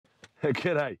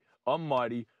G'day, I'm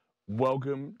Mighty.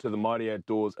 Welcome to the Mighty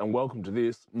Outdoors and welcome to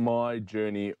this, my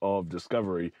journey of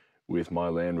discovery with my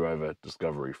Land Rover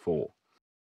Discovery 4.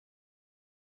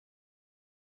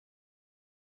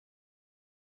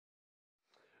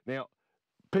 Now,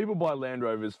 people buy Land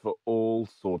Rovers for all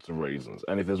sorts of reasons,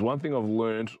 and if there's one thing I've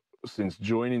learned since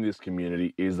joining this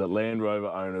community is that Land Rover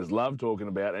owners love talking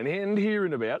about and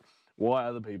hearing about why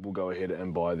other people go ahead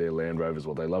and buy their Land Rovers,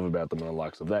 what they love about them and the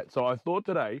likes of that. So I thought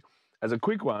today, as a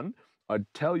quick one,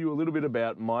 I'd tell you a little bit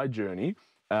about my journey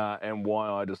and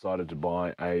why I decided to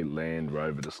buy a Land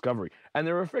Rover Discovery. And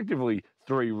there are effectively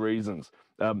three reasons: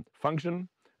 function,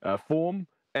 form,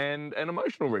 and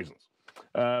emotional reasons.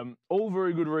 All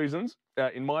very good reasons,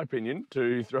 in my opinion,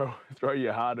 to throw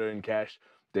your hard-earned cash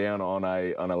down on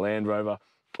a Land Rover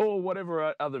or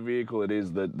whatever other vehicle it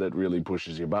is that really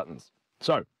pushes your buttons.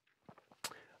 So,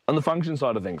 on the function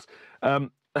side of things,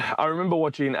 I remember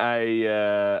watching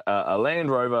a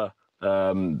Land Rover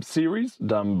series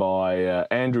done by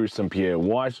Andrew St. Pierre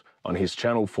White on his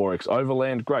channel 4X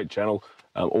Overland. Great channel.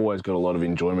 Always got a lot of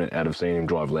enjoyment out of seeing him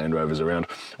drive Land Rovers around.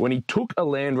 When he took a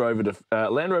Land Rover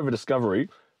Discovery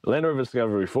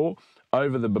 4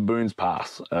 over the Baboons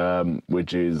Pass,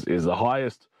 which is the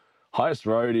highest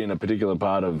road in a particular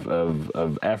part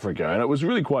of Africa, and it was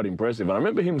really quite impressive. And I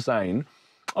remember him saying,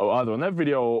 either on that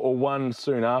video or one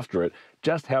soon after it,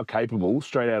 just how capable,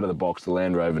 straight out of the box, the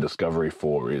Land Rover Discovery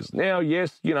 4 is. Now,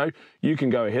 yes, you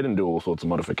can go ahead and do all sorts of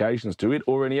modifications to it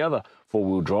or any other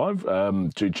four-wheel drive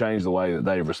to change the way that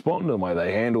they respond and the way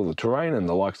they handle the terrain and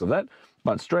the likes of that.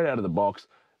 But straight out of the box,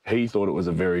 he thought it was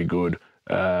a very good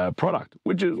product,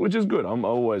 which is good. I'm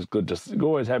always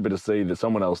happy to see that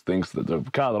someone else thinks that the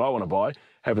car that I want to buy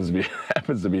happens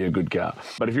to be a good car.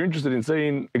 But if you're interested in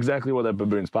seeing exactly what that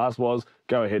Baboons Pass was,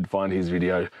 go ahead, find his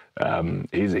video.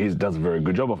 He does a very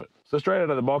good job of it. So straight out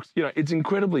of the box, it's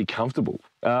incredibly comfortable.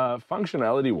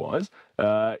 Functionality wise,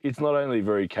 it's not only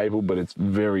very capable, but it's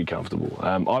very comfortable.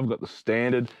 I've got the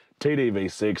standard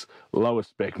TDV6 lowest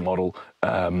spec model,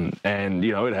 and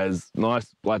it has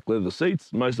nice black leather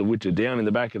seats, most of which are down in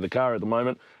the back of the car at the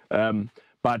moment.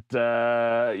 But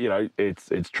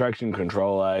its traction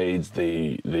control aids,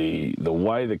 the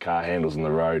way the car handles on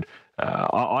the road,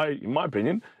 in my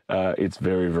opinion, it's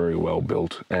very, very well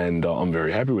built, and I'm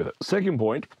very happy with it. Second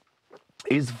point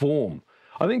is form.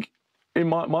 I think, in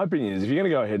my opinion, is if you're going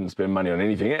to go ahead and spend money on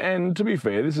anything, and to be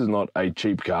fair, this is not a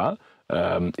cheap car.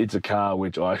 It's a car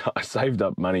which I saved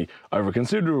up money over a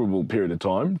considerable period of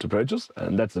time to purchase,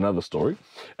 and that's another story.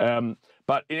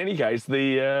 But in any case,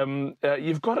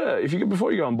 you've got to,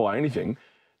 before you go and buy anything,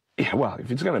 if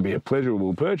it's going to be a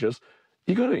pleasurable purchase,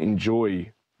 you've got to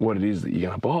enjoy what it is that you're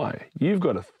going to buy. You've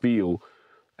got to feel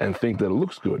and think that it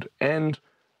looks good. And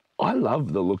I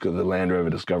love the look of the Land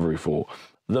Rover Discovery 4.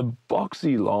 The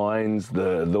boxy lines,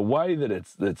 the way that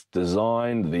it's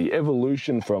designed, the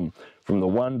evolution from the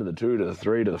 1 to the 2 to the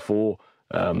 3 to the 4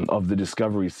 of the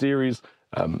Discovery series,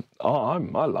 I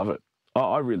love it.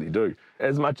 I really do.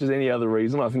 As much as any other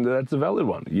reason, I think that's a valid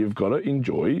one. You've got to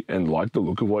enjoy and like the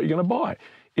look of what you're going to buy.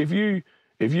 If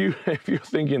you're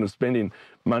thinking of spending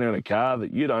money on a car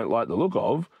that you don't like the look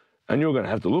of, and you're going to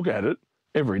have to look at it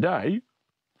every day,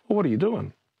 well, what are you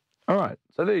doing? All right,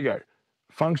 so there you go.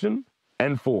 Function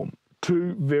and form.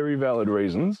 Two very valid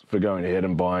reasons for going ahead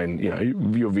and buying,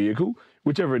 your vehicle,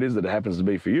 whichever it is that it happens to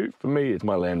be for you. For me, it's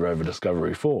my Land Rover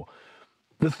Discovery 4.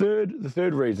 The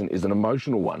third reason is an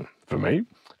emotional one for me,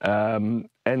 and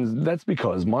that's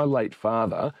because my late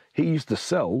father, he used to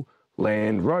sell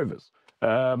Land Rovers,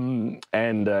 and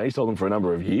he sold them for a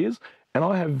number of years, and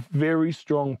I have very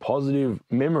strong positive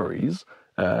memories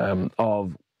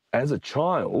of, as a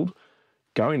child,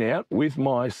 going out with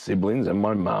my siblings and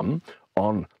my mum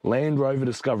on Land Rover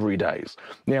Discovery days.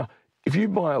 Now, if you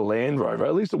buy a Land Rover,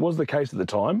 at least it was the case at the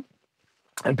time,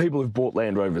 and people who've bought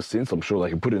Land Rovers since, I'm sure they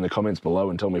can put it in the comments below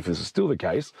and tell me if this is still the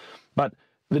case, but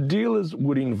the dealers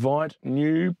would invite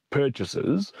new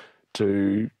purchasers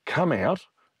to come out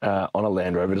on a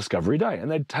Land Rover Discovery day,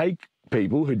 and they'd take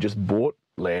people who just bought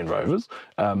Land Rovers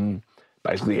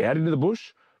basically out into the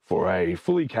bush for a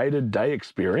fully catered day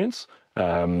experience,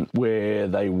 where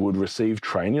they would receive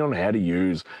training on how to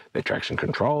use their traction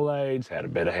control aids, how to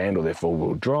better handle their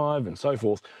four-wheel drive, and so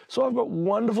forth. So I've got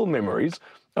wonderful memories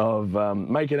of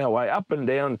making our way up and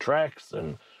down tracks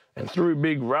and through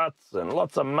big ruts and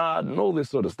lots of mud and all this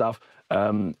sort of stuff,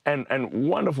 and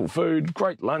wonderful food,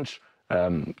 great lunch,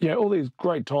 all these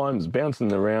great times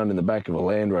bouncing around in the back of a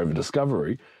Land Rover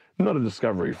Discovery. Not a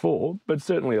Discovery 4, but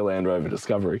certainly a Land Rover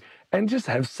Discovery, and just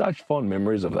have such fond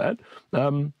memories of that.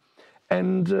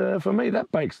 And for me,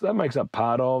 that makes up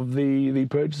part of the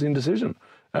purchasing decision.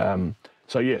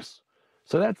 So yes,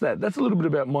 So that's that. That's a little bit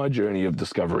about my journey of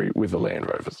discovery with the Land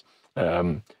Rovers.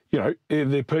 You know,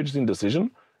 their purchasing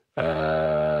decision, you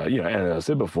know, and as I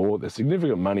said before, there's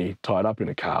significant money tied up in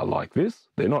a car like this.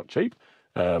 They're not cheap.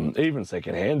 Even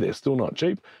secondhand, they're still not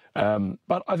cheap.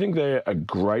 But I think they're a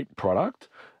great product.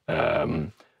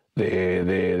 Their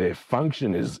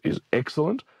function is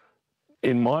excellent.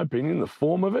 In my opinion, the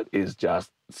form of it is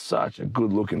just such a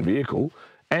good looking vehicle,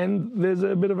 and there's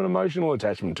a bit of an emotional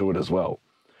attachment to it as well.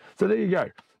 So there you go.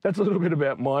 That's a little bit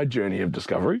about my journey of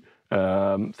discovery.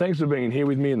 Thanks for being here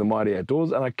with me in the Mighty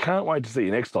Outdoors, and I can't wait to see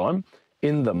you next time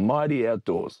in the Mighty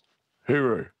Outdoors.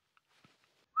 Hooroo.